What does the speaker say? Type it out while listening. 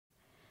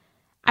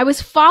I was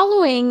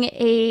following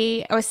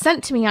it was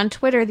sent to me on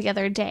Twitter the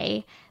other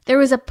day. There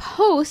was a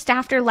post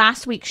after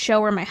last week's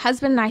show where my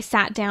husband and I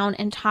sat down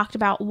and talked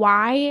about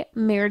why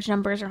marriage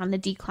numbers are on the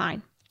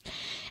decline.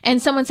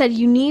 And someone said,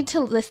 you need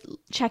to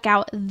check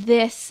out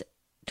this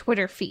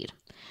Twitter feed.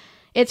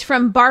 It's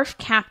from Barf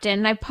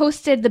Captain. I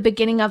posted the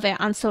beginning of it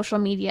on social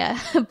media.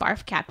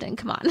 Barf Captain,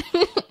 come on.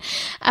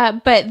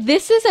 But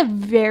this is a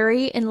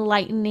very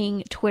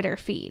enlightening Twitter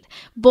feed.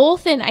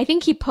 Both in, I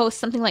think he posts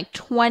something like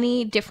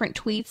 20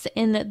 different tweets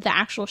in the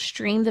actual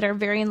stream that are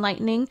very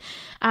enlightening.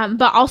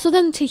 But also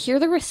then to hear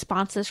the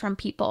responses from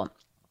people.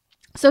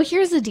 So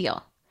here's the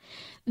deal.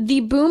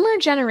 The boomer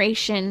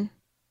generation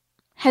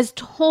has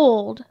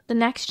told the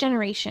next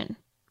generation,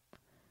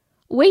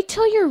 wait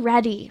till you're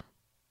ready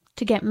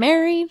to get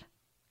married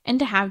and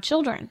to have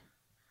children.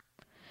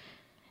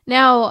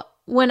 Now,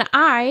 when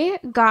I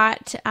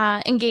got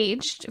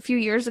engaged a few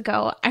years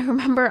ago, I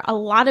remember a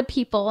lot of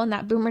people in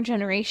that boomer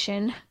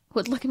generation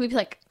would look at me and be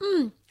like,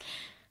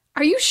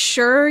 are you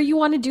sure you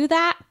want to do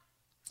that?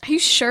 Are you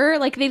sure?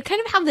 Like, they'd kind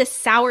of have this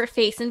sour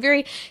face and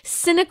very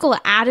cynical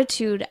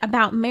attitude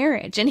about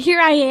marriage. And here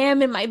I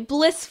am in my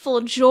blissful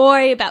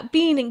joy about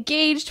being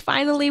engaged.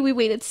 Finally, we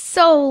waited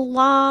so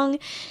long.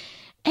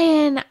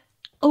 And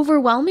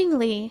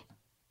overwhelmingly,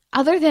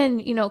 other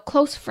than,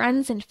 close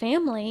friends and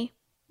family,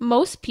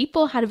 most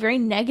people had a very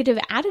negative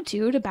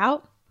attitude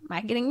about my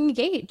getting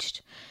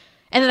engaged.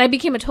 And then I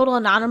became a total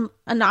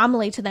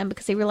anomaly to them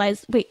because they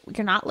realized, wait,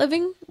 you're not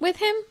living with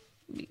him?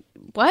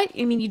 What?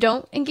 I mean, you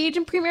don't engage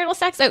in premarital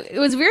sex? It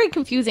was very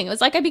confusing. It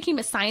was like I became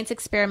a science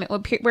experiment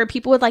where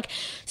people would I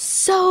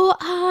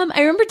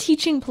remember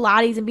teaching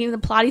Pilates and being in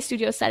the Pilates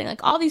studio setting,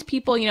 like all these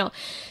people,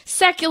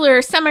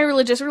 secular,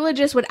 semi-religious,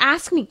 religious would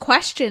ask me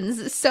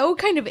questions so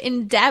kind of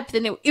in depth.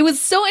 And it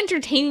was so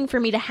entertaining for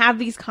me to have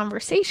these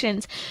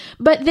conversations.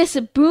 But this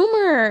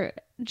boomer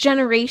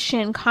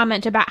generation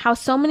comment about how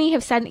so many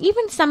have said,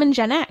 even some in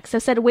Gen X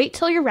have said, wait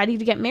till you're ready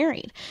to get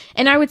married.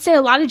 And I would say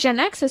a lot of Gen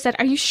X have said,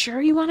 are you sure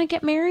you want to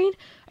get married?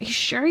 Are you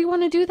sure you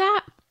want to do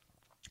that?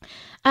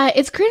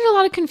 It's created a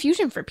lot of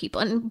confusion for people.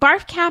 And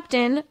Barf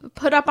Captain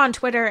put up on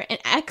Twitter an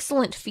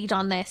excellent feed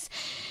on this.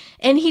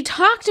 And he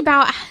talked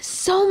about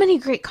so many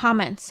great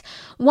comments.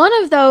 One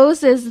of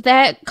those is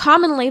that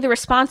commonly the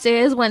response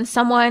is when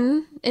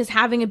someone is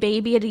having a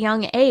baby at a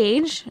young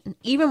age,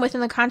 even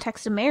within the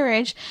context of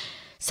marriage,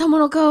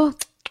 someone will go,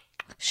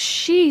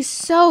 she's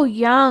so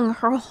young.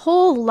 Her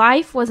whole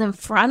life was in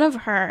front of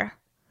her.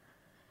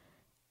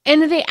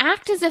 And they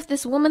act as if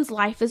this woman's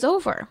life is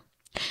over.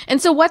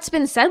 And so what's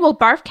been said? Well,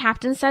 Barf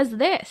Captain says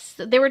this.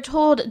 They were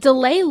told,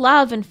 delay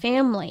love and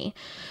family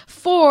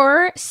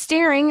for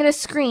staring at a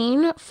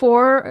screen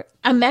for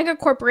a mega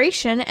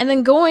corporation and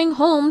then going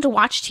home to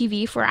watch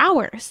TV for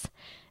hours.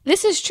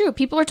 This is true.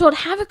 People are told,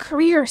 have a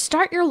career,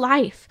 start your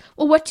life.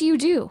 Well, what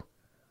do?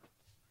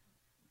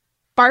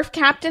 Barf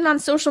Captain on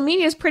social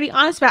media is pretty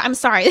honest about, I'm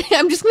sorry,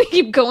 I'm just going to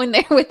keep going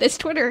there with this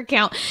Twitter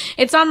account.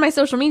 It's on my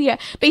social media,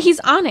 but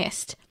he's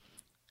honest.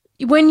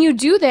 When you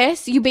do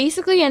this, you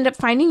basically end up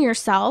finding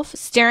yourself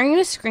staring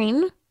at a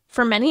screen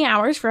for many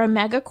hours for a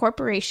mega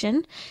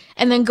corporation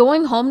and then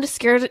going home to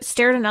stare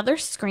at another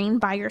screen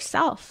by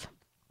yourself.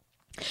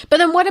 But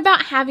then what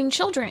about having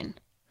children?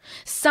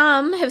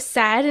 Some have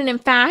said, and in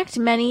fact,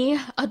 many,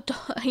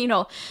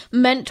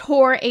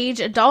 mentor age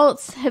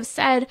adults have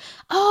said,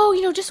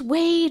 just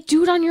wait,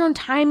 do it on your own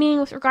timing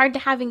with regard to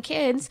having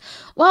kids.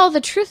 Well,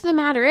 the truth of the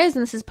matter is,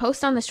 and this is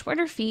posted on this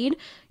Twitter feed,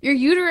 your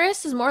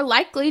uterus is more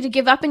likely to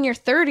give up in your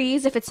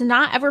 30s if it's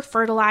not ever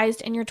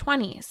fertilized in your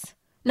 20s.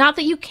 Not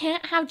that you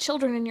can't have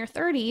children in your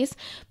 30s,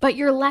 but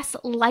you're less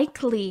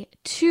likely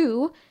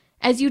to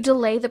as you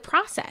delay the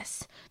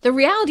process. The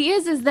reality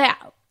is that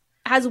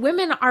as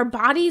women, our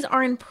bodies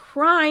are in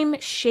prime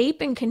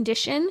shape and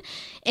condition,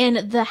 and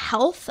the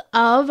health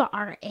of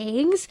our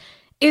eggs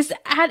is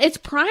at its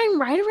prime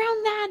right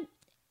around that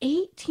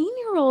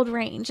 18-year-old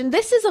range. And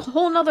this is a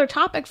whole nother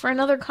topic for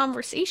another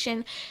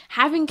conversation,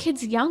 having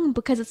kids young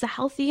because it's the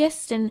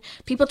healthiest, and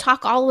people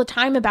talk all the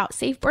time about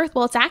safe birth.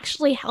 Well, it's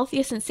actually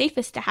healthiest and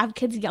safest to have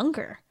kids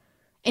younger,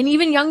 and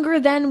even younger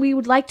than we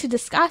would like to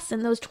discuss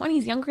in those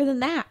 20s, younger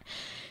than that.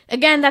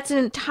 Again, that's an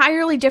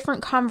entirely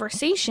different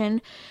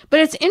conversation,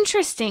 but it's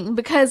interesting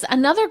because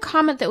another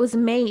comment that was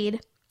made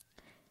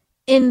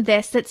in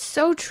this that's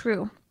so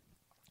true.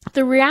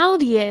 The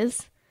reality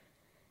is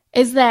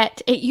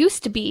that it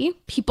used to be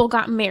people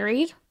got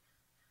married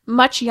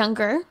much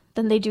younger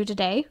than they do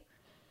today.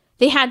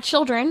 They had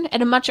children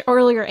at a much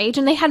earlier age,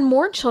 and they had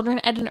more children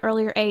at an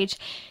earlier age.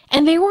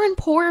 And they were in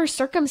poorer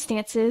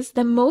circumstances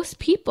than most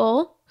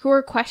people who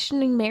are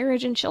questioning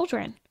marriage and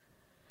children.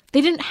 They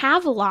didn't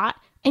have a lot,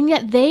 and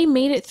yet they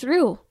made it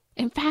through.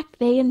 In fact,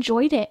 they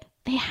enjoyed it.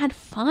 They had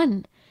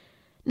fun.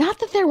 Not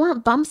that there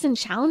weren't bumps and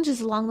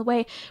challenges along the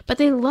way, but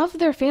they loved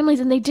their families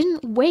and they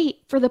didn't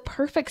wait for the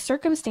perfect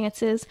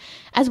circumstances.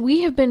 As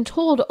we have been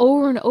told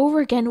over and over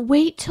again,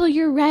 wait till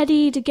you're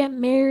ready to get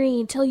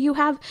married, till you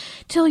have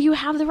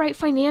the right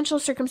financial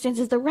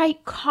circumstances, the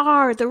right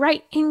car, the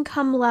right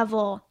income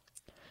level.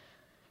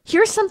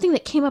 Here's something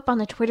that came up on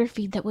the Twitter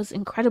feed that was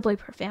incredibly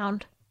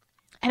profound.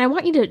 And I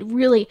want you to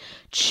really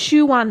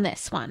chew on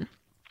this one.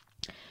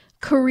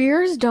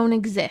 Careers don't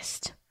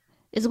exist,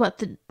 is what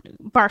the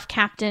barf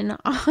captain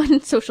on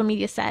social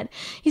media said.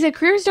 He said,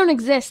 careers don't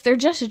exist. They're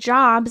just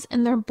jobs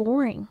and they're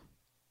boring.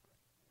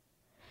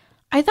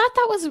 I thought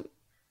that was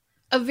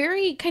a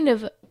very kind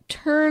of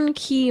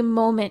turnkey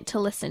moment to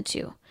listen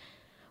to.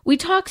 We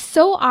talk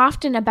so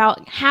often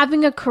about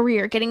having a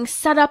career, getting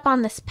set up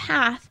on this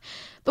path,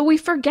 but we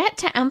forget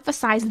to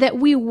emphasize that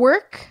we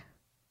work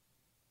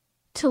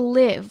to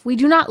live. We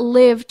do not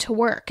live to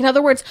work. In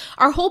other words,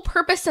 our whole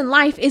purpose in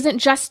life isn't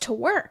just to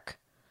work.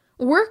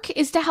 Work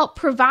is to help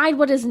provide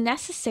what is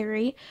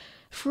necessary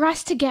for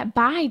us to get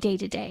by day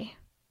to day.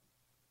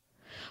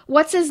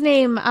 What's his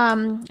name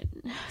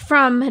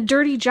from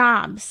Dirty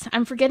Jobs?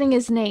 I'm forgetting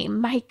his name.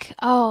 Mike.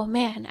 Oh,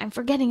 man, I'm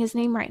forgetting his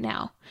name right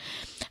now.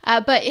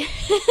 But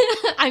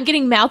I'm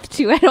getting mouthed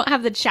to. I don't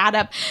have the chat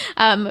up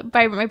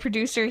by my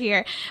producer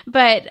here.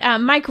 But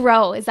Mike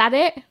Rowe, is that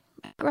it?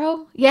 Mike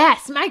Rowe?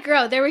 Yes, Mike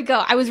Rowe. There we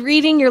go. I was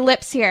reading your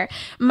lips here.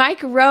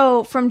 Mike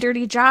Rowe from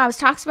Dirty Jobs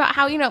talks about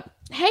how,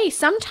 hey,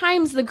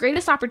 sometimes the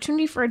greatest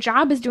opportunity for a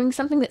job is doing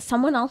something that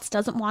someone else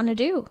doesn't want to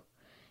do.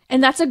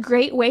 And that's a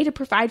great way to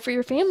provide for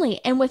your family.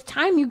 And with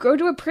time, you grow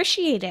to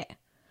appreciate it.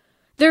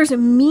 There's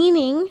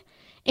meaning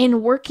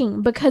in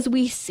working because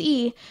we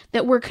see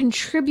that we're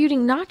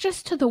contributing not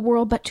just to the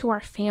world, but to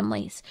our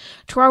families,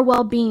 to our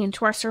well-being,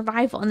 to our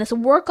survival. And this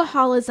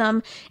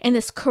workaholism and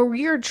this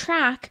career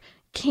track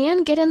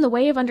can get in the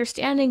way of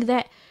understanding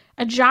that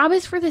a job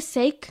is for the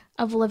sake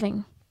of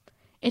living.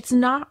 It's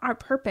not our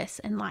purpose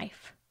in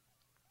life.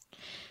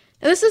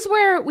 This is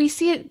where we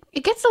see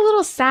it gets a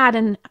little sad,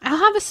 and I'll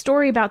have a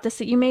story about this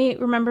that you may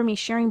remember me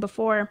sharing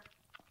before.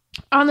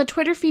 On the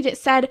Twitter feed, it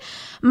said,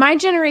 my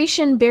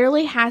generation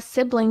barely has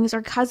siblings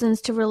or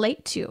cousins to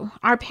relate to.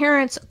 Our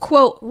parents,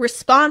 quote,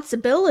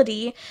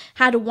 responsibility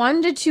had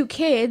 1 to 2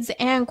 kids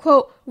and,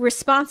 quote,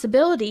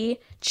 responsibility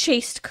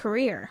chased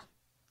career.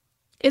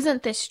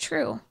 Isn't this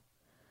true?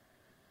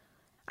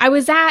 I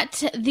was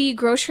at the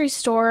grocery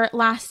store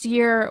last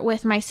year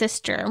with my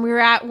sister, and we were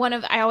at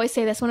I always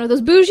say this, one of those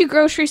bougie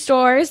grocery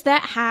stores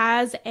that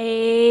has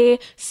a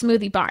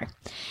smoothie bar.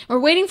 We're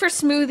waiting for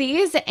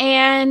smoothies,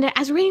 and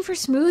as we're waiting for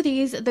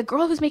smoothies, the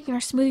girl who's making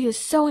our smoothie is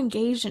so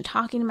engaged and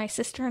talking to my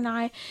sister and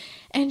I,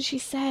 and she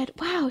said,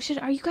 wow,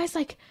 are you guys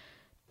like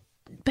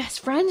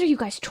best friends? Are you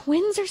guys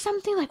twins or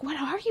something? Like, what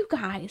are you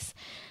guys?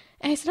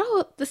 And I said,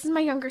 oh, this is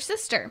my younger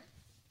sister.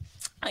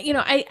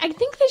 I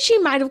think that she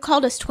might have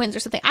called us twins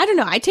or something. I don't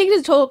know. I take it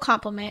as a total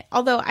compliment,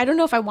 although I don't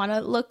know if I want to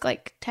look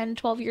like 10,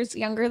 12 years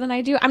younger than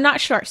I do. I'm not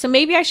sure. So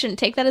maybe I shouldn't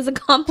take that as a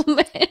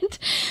compliment.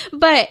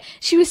 But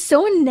she was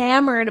so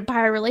enamored by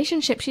our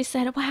relationship. She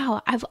said,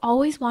 wow, I've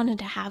always wanted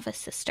to have a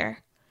sister.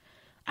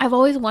 I've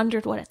always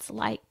wondered what it's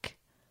like.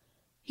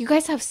 You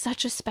guys have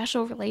such a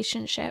special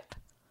relationship.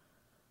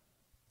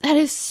 That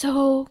is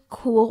so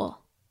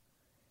cool.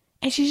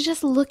 And she's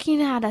just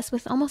looking at us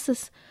with almost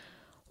this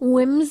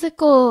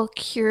whimsical,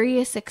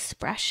 curious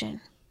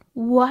expression.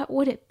 What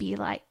would it be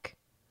like?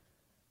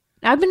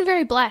 Now, I've been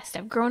very blessed.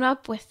 I've grown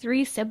up with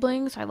 3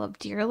 siblings I love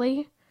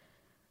dearly,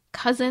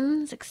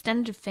 cousins,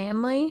 extended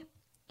family.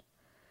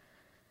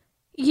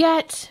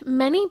 Yet,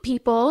 many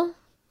people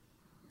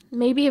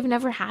maybe have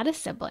never had a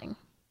sibling,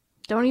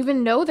 don't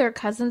even know their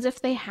cousins if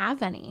they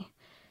have any.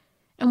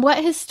 And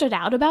what has stood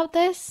out about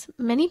this?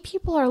 Many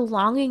people are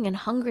longing and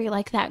hungry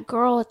like that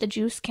girl at the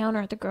juice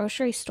counter at the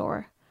grocery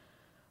store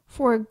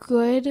for a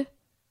good,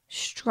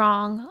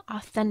 strong,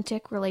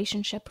 authentic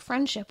relationship,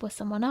 friendship with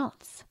someone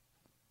else.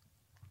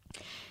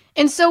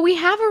 And so we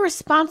have a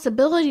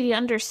responsibility to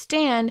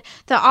understand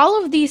that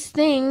all of these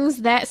things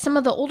that some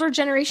of the older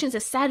generations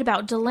have said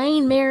about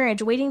delaying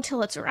marriage, waiting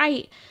till it's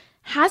right,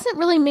 hasn't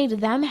really made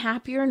them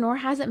happier, nor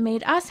has it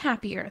made us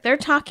happier. They're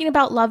talking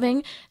about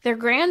loving their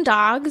grand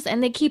dogs,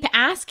 and they keep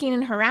asking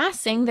and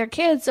harassing their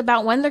kids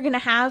about when they're going to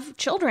have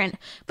children.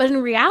 But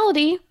in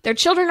reality, their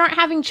children aren't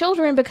having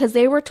children because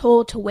they were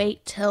told to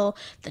wait till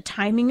the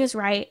timing is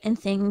right and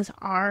things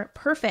are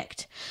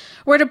perfect.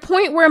 We're at a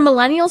point where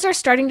millennials are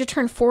starting to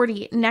turn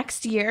 40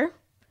 next year,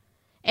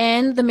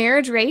 and the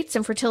marriage rates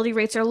and fertility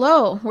rates are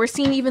low. We're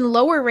seeing even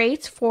lower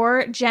rates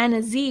for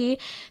Gen Z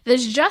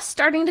that's just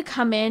starting to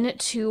come in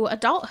to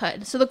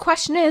adulthood. So the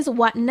question is,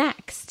 what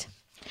next?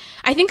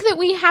 I think that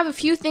we have a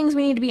few things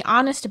we need to be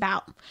honest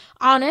about.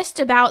 Honest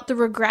about the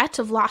regret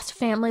of lost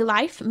family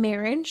life,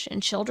 marriage,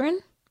 and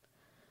children.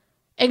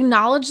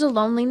 Acknowledge the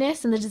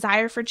loneliness and the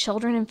desire for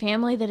children and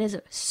family that is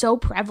so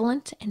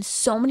prevalent in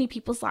so many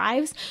people's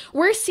lives.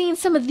 We're seeing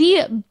some of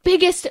the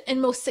biggest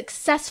and most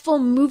successful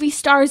movie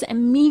stars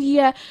and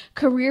media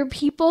career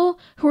people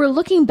who are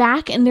looking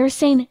back and they're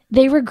saying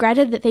they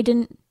regretted that they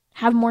didn't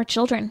have more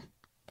children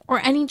or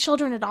any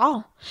children at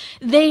all.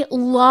 They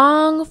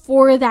long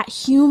for that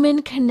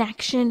human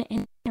connection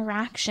and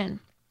interaction.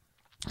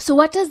 So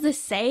what does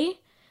this say?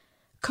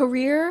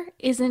 Career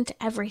isn't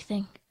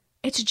everything.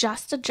 It's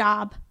just a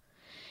job.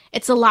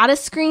 It's a lot of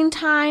screen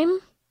time,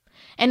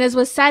 And as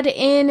was said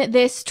in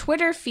this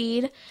Twitter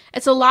feed,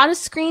 it's a lot of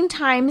screen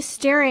time,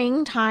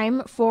 staring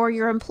time for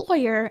your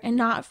employer and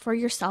not for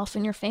yourself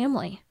and your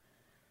family.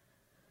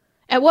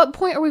 At what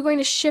point are we going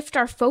to shift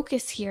our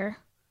focus here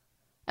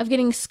of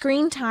getting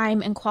screen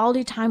time and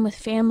quality time with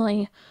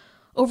family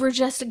over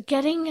just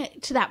getting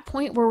to that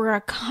point where we're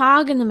a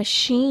cog in the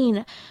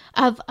machine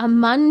of a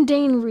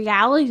mundane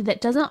reality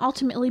that doesn't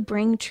ultimately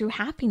bring true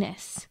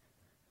happiness?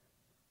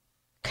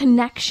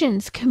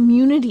 Connections,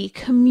 community,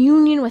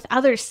 communion with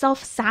others,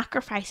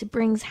 self-sacrifice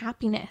brings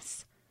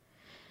happiness.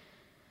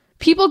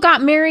 People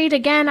got married,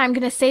 again, I'm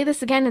going to say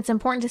this again, it's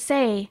important to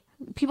say,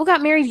 people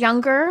got married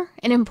younger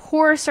and in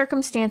poorer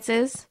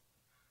circumstances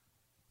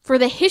for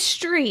the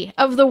history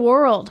of the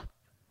world,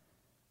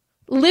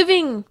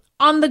 living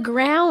on the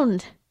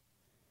ground,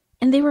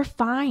 and they were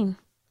fine.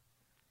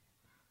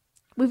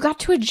 We've got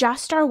to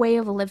adjust our way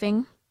of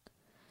living.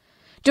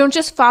 Don't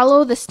just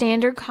follow the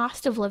standard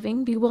cost of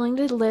living. Be willing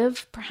to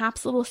live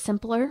perhaps a little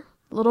simpler,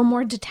 a little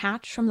more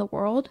detached from the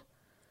world.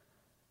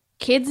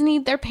 Kids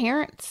need their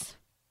parents,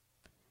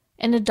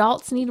 and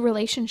adults need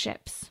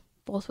relationships,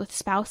 both with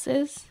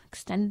spouses,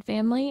 extended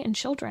family, and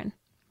children.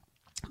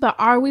 But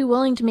are we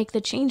willing to make the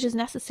changes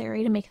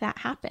necessary to make that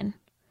happen?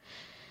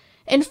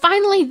 And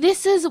finally,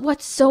 this is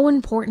what's so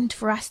important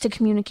for us to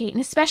communicate,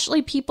 and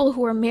especially people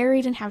who are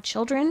married and have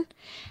children.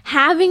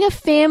 Having a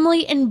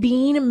family and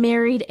being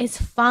married is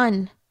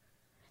fun.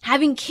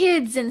 Having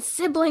kids and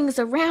siblings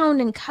around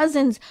and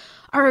cousins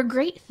are a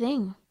great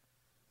thing.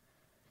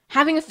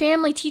 Having a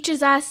family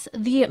teaches us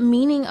the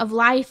meaning of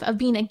life, of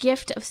being a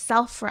gift of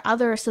self for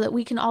others so that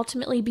we can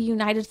ultimately be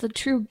united to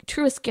the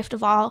truest gift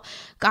of all,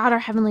 God, our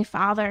Heavenly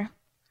Father.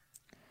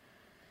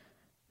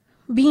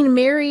 Being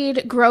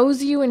married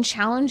grows you and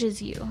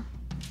challenges you.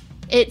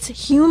 It's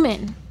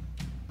human.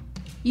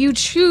 You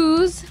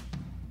choose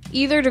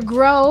either to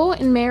grow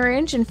in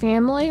marriage and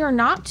family or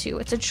not to.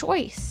 It's a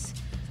choice.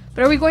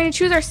 But are we going to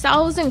choose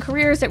ourselves and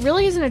careers that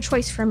really isn't a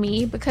choice for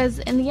me because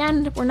in the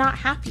end, we're not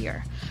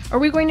happier? Are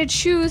we going to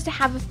choose to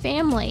have a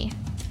family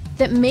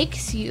that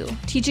makes you,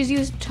 teaches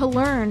you to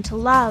learn, to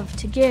love,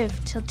 to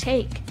give, to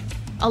take?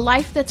 A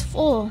life that's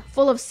full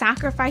of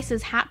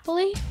sacrifices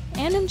happily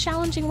and in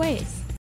challenging ways.